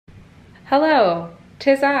Hello,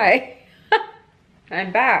 'tis I.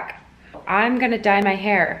 I'm back. I'm gonna dye my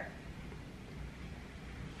hair.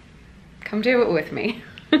 Come do it with me.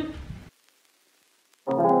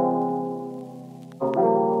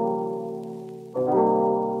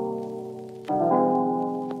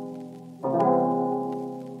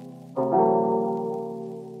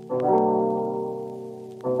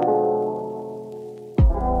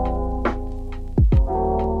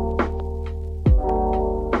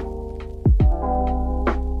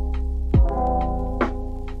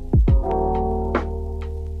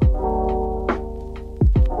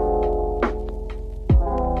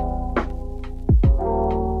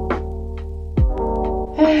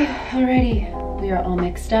 Alrighty, we are all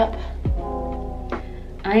mixed up.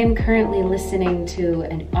 I am currently listening to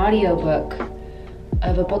an audiobook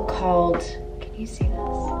of a book called, can you see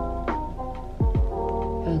this?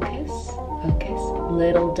 Focus, focus.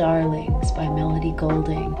 Little Darlings by Melanie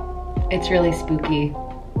Golding. It's really spooky.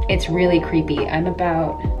 It's really creepy.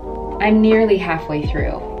 I'm nearly halfway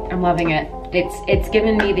through. I'm loving it. It's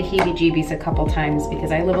given me the heebie-jeebies a couple times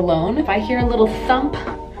because I live alone. If I hear a little thump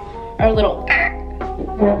or a little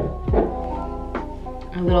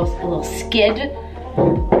skid,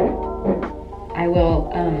 I will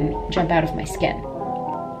jump out of my skin.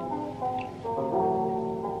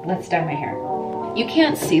 Let's dye my hair. You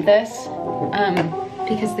can't see this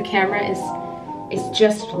because the camera is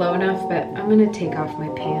just low enough, but I'm gonna take off my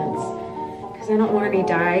pants because I don't want any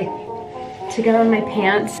dye to get on my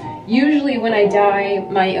pants. Usually when I dye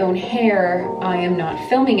my own hair, I am not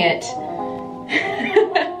filming it.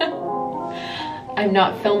 I'm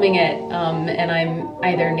not filming it, and I'm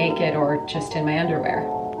either naked or just in my underwear.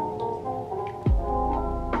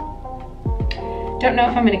 Don't know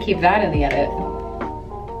if I'm gonna keep that in the edit,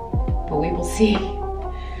 but we will see.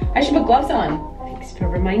 I should put gloves on. Thanks for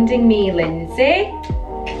reminding me, Lindsay.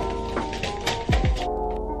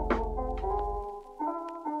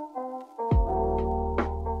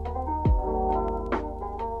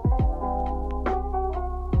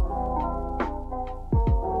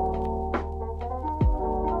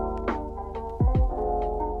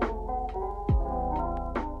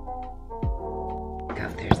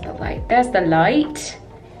 There's the light.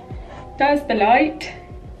 There's the light.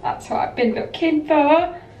 That's what I've been looking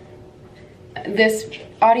for. This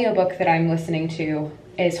audiobook that I'm listening to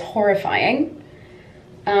is horrifying.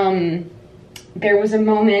 There was a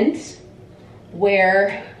moment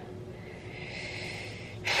where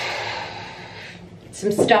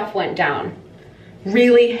some stuff went down.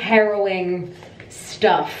 Really harrowing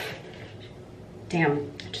stuff.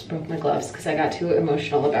 Damn. Broke my gloves because I got too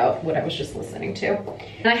emotional about what I was just listening to.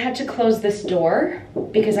 And I had to close this door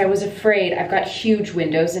because I was afraid. I've got huge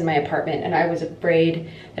windows in my apartment and I was afraid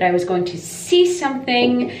that I was going to see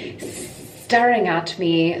something staring at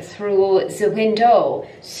me through the window.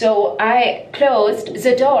 So I closed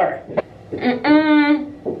the door.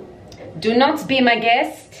 Do not be my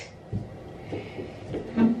guest.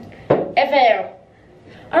 Ever.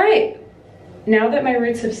 All right, now that my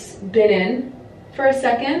roots have been in for a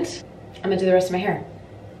second, I'm gonna do the rest of my hair.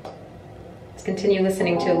 Let's continue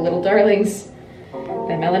listening to Little Darlings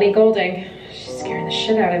by Melanie Golding. She's scaring the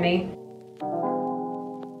shit out of me.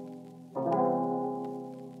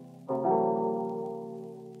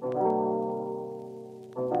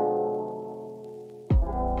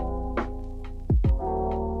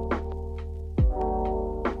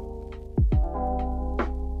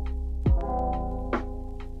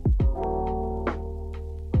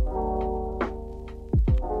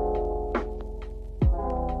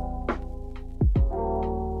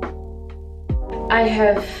 I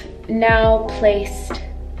have now placed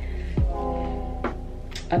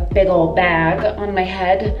a big old bag on my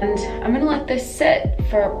head and I'm gonna let this sit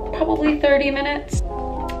for probably 30 minutes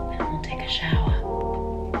and I'll take a shower.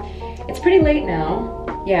 It's pretty late now.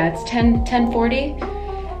 Yeah, it's 10:40,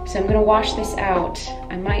 so I'm gonna wash this out.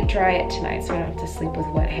 I might dry it tonight so I don't have to sleep with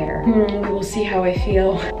wet hair. We will see how I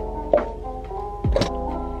feel.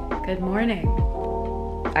 Good morning.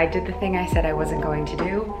 I did the thing I said I wasn't going to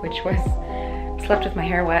do, which was slept with my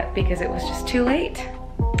hair wet because it was just too late.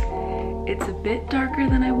 It's a bit darker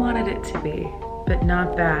than I wanted it to be, but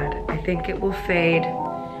not bad. I think it will fade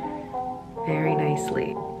very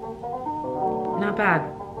nicely. Not bad.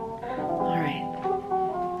 All right,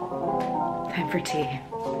 time for tea.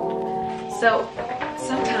 So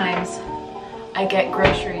sometimes I get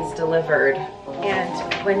groceries delivered,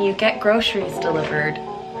 and when you get groceries delivered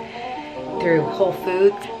through Whole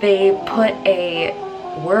Foods, they put a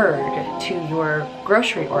word to your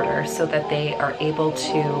grocery order so that they are able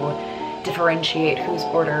to differentiate whose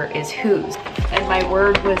order is whose. And my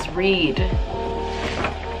word was read.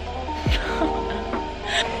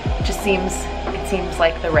 it seems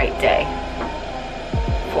like the right day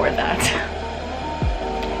for that.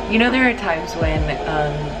 You know, there are times when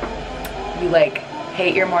you like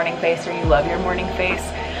hate your morning face or you love your morning face.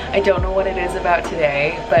 I don't know what it is about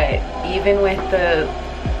today, but even with the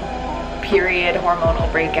period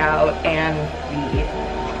hormonal breakout and the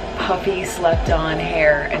puffy slept on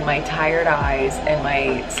hair and my tired eyes and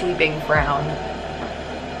my sleeping frown,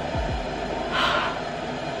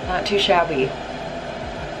 not too shabby.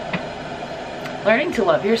 Learning to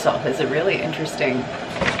love yourself is a really interesting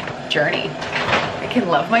journey. I can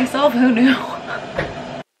love myself, who knew?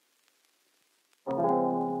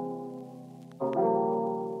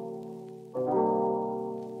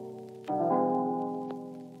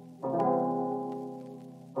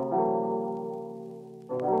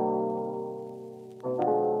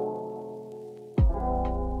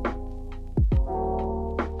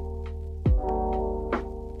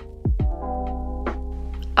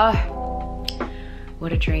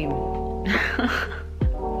 What a dream.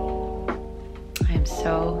 I am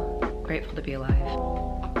so grateful to be alive.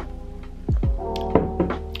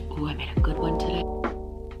 Ooh, I made a good one today.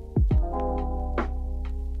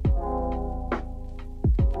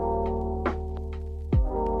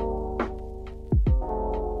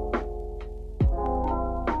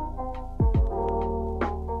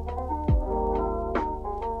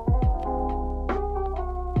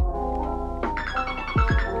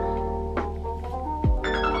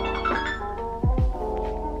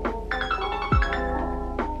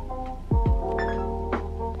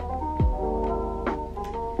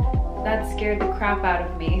 That scared the crap out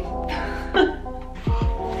of me.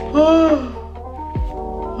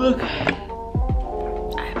 Okay.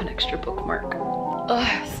 I have an extra bookmark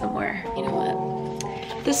somewhere. You know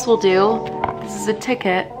what? This will do. This is a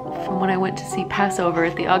ticket from when I went to see Passover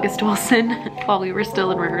at the August Wilson while we were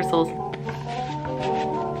still in rehearsals.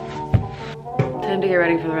 Time to get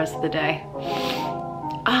ready for the rest of the day.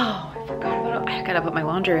 Oh, I forgot about it. I gotta put my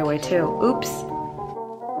laundry away too. Oops.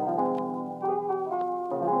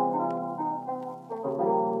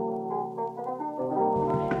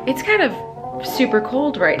 It's kind of super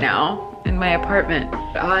cold right now in my apartment.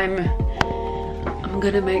 I'm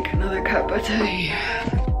gonna make another cup of tea.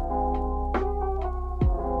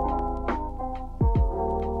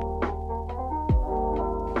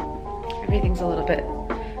 Everything's a little bit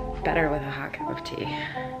better with a hot cup of tea.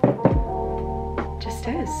 Just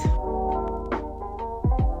is.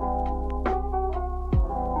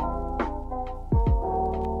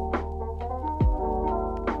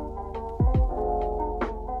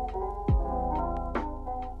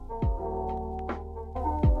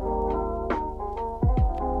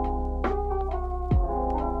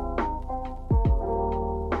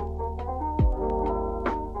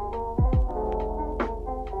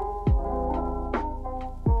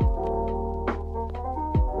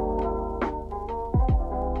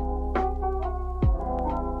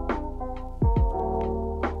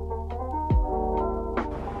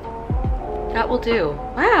 That will do.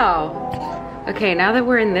 Wow. Okay, now that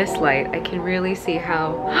we're in this light, I can really see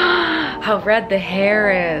how red the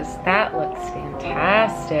hair is. That looks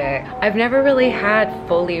fantastic. I've never really had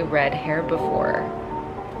fully red hair before.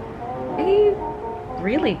 I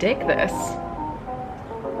really dig this.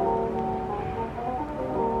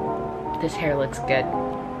 This hair looks good.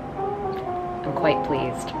 I'm quite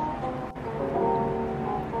pleased.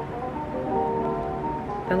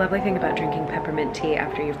 The lovely thing about drinking peppermint tea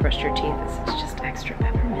after you've brushed your teeth is it's just extra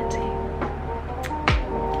peppermint tea.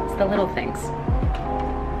 It's the little things.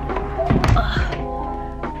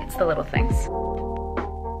 Ugh. It's the little things.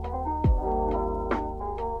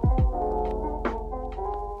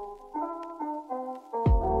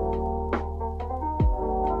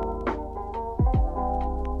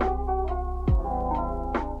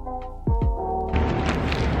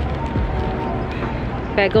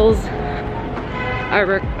 Bagels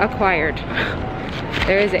are acquired.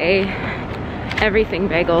 There is a everything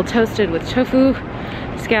bagel toasted with tofu,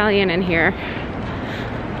 scallion in here.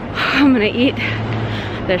 I'm gonna eat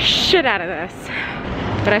the shit out of this.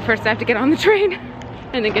 But I first have to get on the train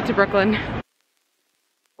and then get to Brooklyn.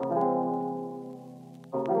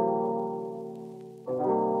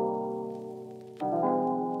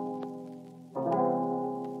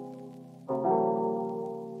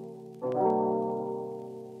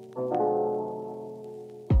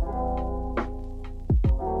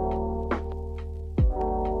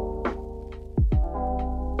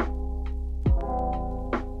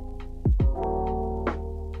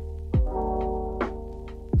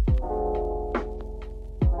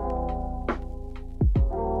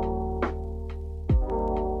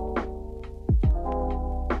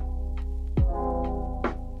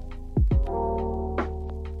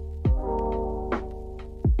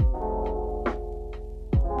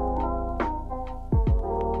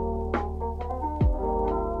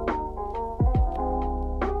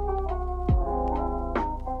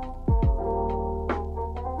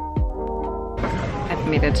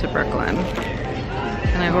 made it to Brooklyn.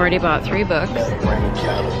 And I've already bought 3 books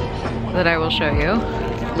that I will show you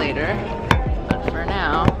later. But for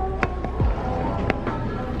now,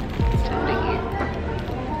 it's time to eat.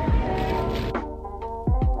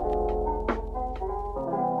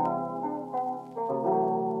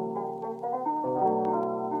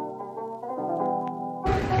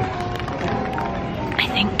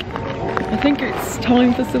 I think it's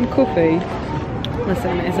time for some coffee.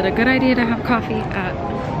 Listen, is it a good idea to have coffee at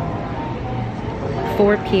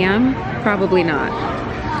 4 p.m.? Probably not.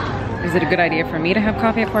 Is it a good idea for me to have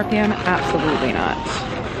coffee at 4 p.m.? Absolutely not.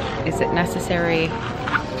 Is it necessary?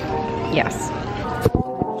 Yes. I'm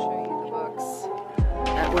going to show you the books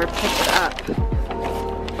that were picked up.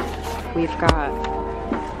 We've got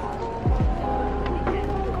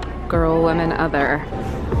Girl, Woman, Other,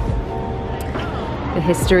 The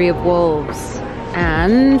History of Wolves,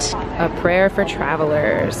 and A Prayer for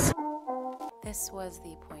Travelers. This was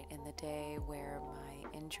the point in the day where my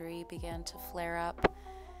injury began to flare up,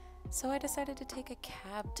 so I decided to take a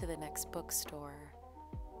cab to the next bookstore.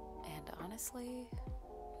 And honestly,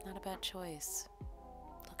 not a bad choice.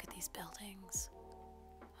 Look at these buildings.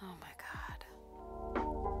 Oh my God.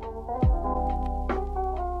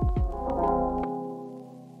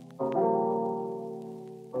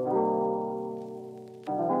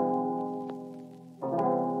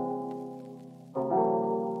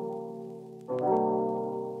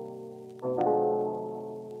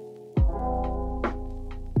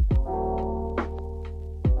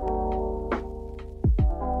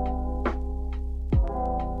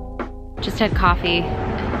 Just had coffee.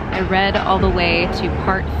 I read all the way to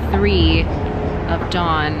part 3 of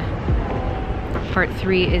Dawn. Part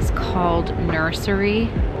 3 is called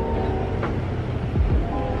Nursery.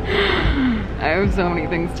 I have so many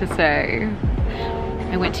things to say.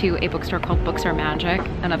 I went to a bookstore called Books Are Magic,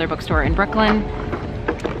 another bookstore in Brooklyn,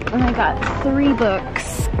 and I got 3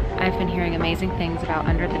 books. I've been hearing amazing things about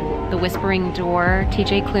Under the Whispering Door,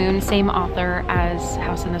 TJ Klune, same author as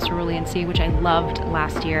House in the Cerulean Sea, which I loved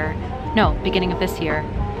last year. No, beginning of this year.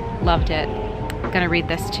 Loved it. Gonna read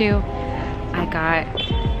this too. I got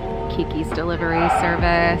Kiki's Delivery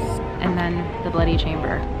Service, and then The Bloody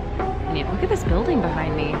Chamber. I mean, look at this building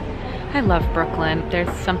behind me. I love Brooklyn.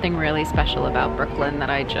 There's something really special about Brooklyn that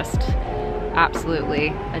I just absolutely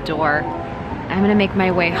adore. I'm gonna make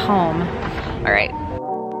my way home. All right.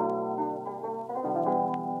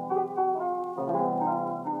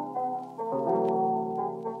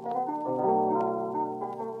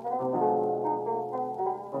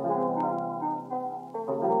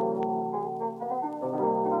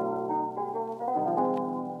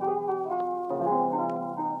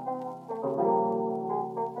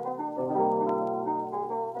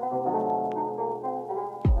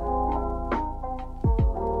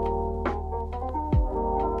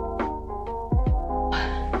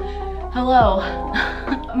 Hello.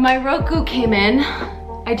 My Roku came in.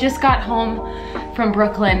 I just got home from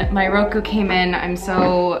Brooklyn. My Roku came in. I'm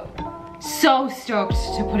so stoked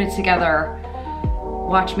to put it together.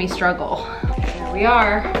 Watch me struggle. Here we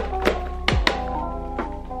are.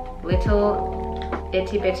 Little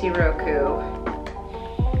itty bitty Roku.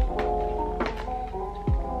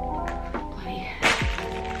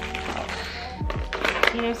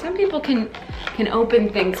 You know, some people can open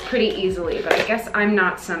things pretty easily, but I guess I'm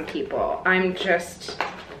not some people. I'm just...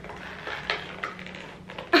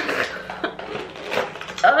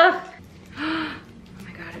 Ugh. Oh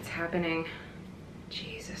my God, it's happening.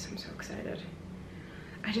 Jesus, I'm so excited.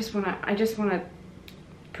 I just wanna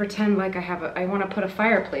pretend like I wanna put a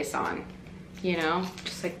fireplace on, you know?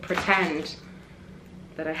 Just like pretend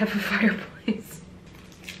that I have a fireplace.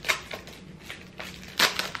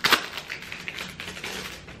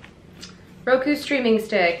 Roku streaming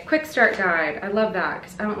stick, quick start guide. I love that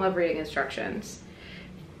because I don't love reading instructions.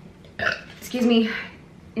 Excuse me.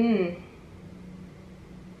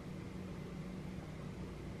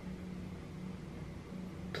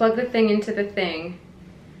 Plug the thing into the thing.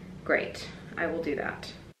 Great, I will do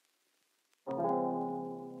that.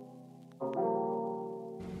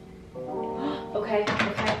 Okay.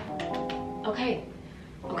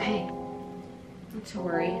 Not to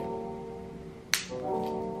worry.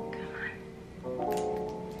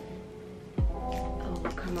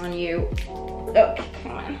 Come on, you. Okay,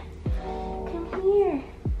 come on. Come here.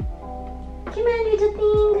 Come on, little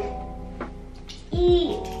thing.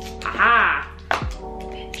 Eat. Aha!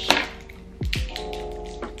 Bitch.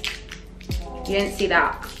 You didn't see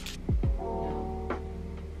that. No.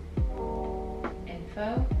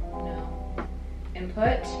 Info? No.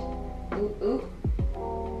 Input? Ooh, ooh.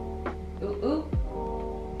 Ooh, ooh.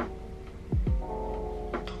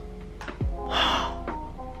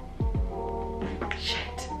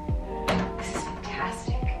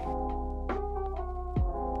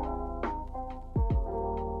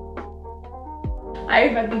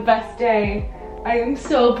 I've had the best day. I am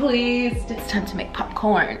so pleased. It's time to make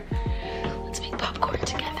popcorn. Let's make popcorn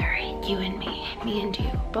together. You and me and you,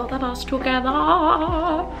 both of us together.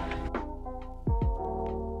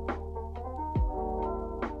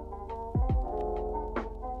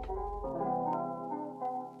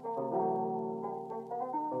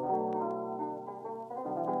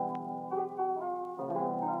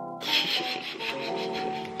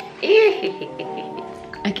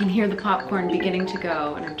 I can hear the popcorn beginning to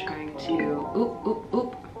go, and I'm trying to, oop, oop,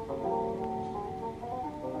 oop.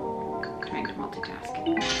 Trying to multitask.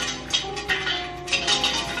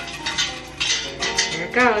 Here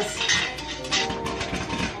it goes.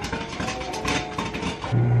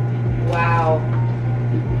 Wow.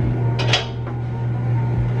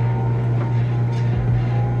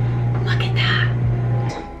 Look at that.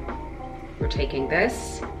 We're taking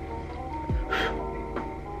this.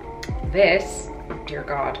 This, oh dear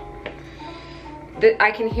God.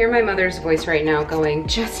 I can hear my mother's voice right now going,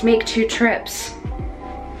 just make 2 trips.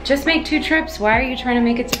 Just make 2 trips. Why are you trying to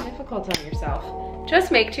make it so difficult on yourself?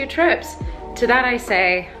 Just make 2 trips. To that I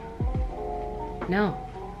say, no.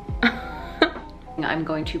 I'm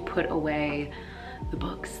going to put away the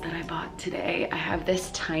books that I bought today. I have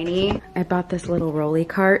this I bought this little rolly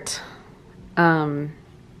cart.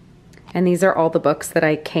 And these are all the books that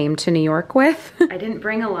I came to New York with. I didn't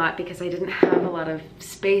bring a lot because I didn't have a lot of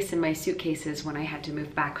space in my suitcases when I had to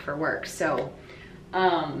move back for work. So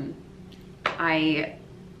I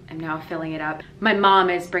am now filling it up. My mom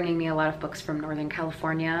is bringing me a lot of books from Northern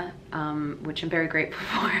California, which I'm very grateful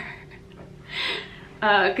for.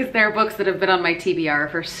 Because there are books that have been on my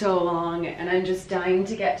TBR for so long and I'm just dying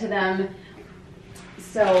to get to them.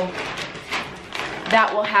 So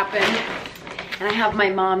that will happen. And I have my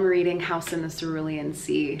mom reading House in the Cerulean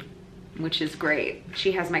Sea, which is great.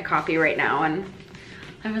 She has my copy right now, and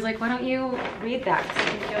I was like, why don't you read that? Because I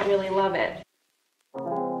think you'll really love it.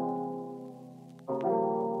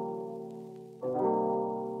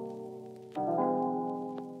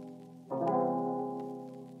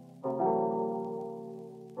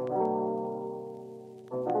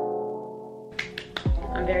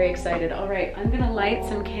 I'm very excited. All right, I'm gonna light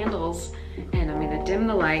some candles, and I'm gonna dim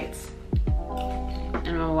the lights. And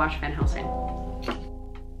I'm gonna watch Van Helsing.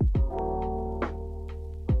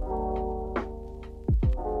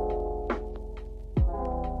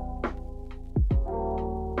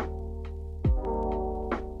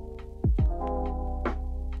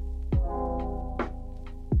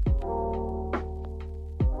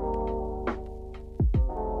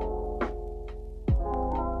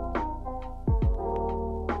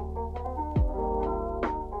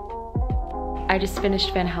 I just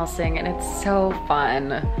finished Van Helsing and it's so fun.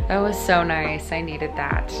 That was so nice, I needed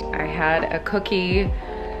that. I had a cookie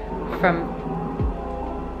from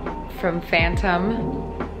Phantom,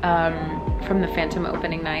 from the Phantom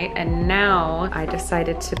opening night, and now I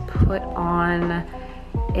decided to put on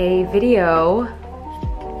a video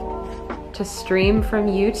to stream from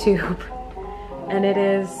YouTube. And it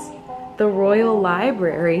is the Royal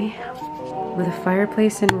Library with a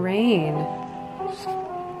fireplace and rain.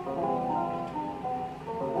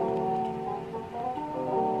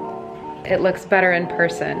 It looks better in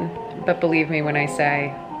person, but believe me when I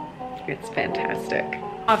say it's fantastic.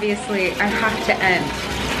 Obviously, I have to end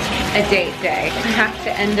a date day. I have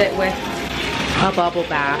to end it with a bubble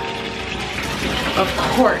bath. Of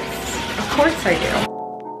course I do.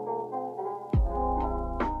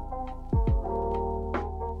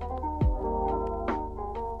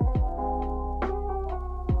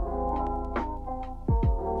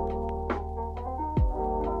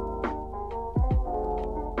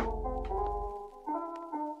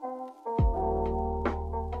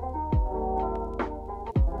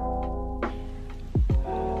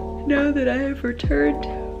 Now that I have returned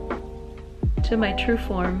to my true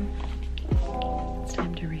form, it's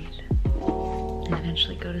time to read and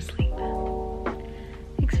eventually go to sleep.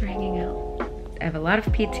 Thanks for hanging out. I have a lot of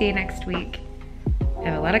PT next week. I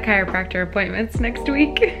have a lot of chiropractor appointments next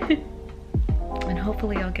week. And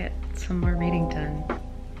hopefully I'll get some more reading done.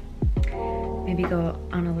 Maybe go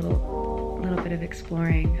on a little bit of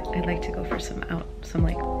exploring. I'd like to go for some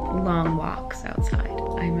like long walks outside.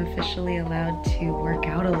 I'm officially allowed to work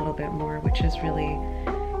out a little bit more, which is really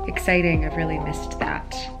exciting. I've really missed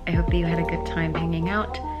that. I hope that you had a good time hanging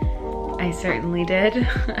out. I certainly did.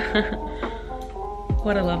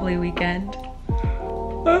 What a lovely weekend.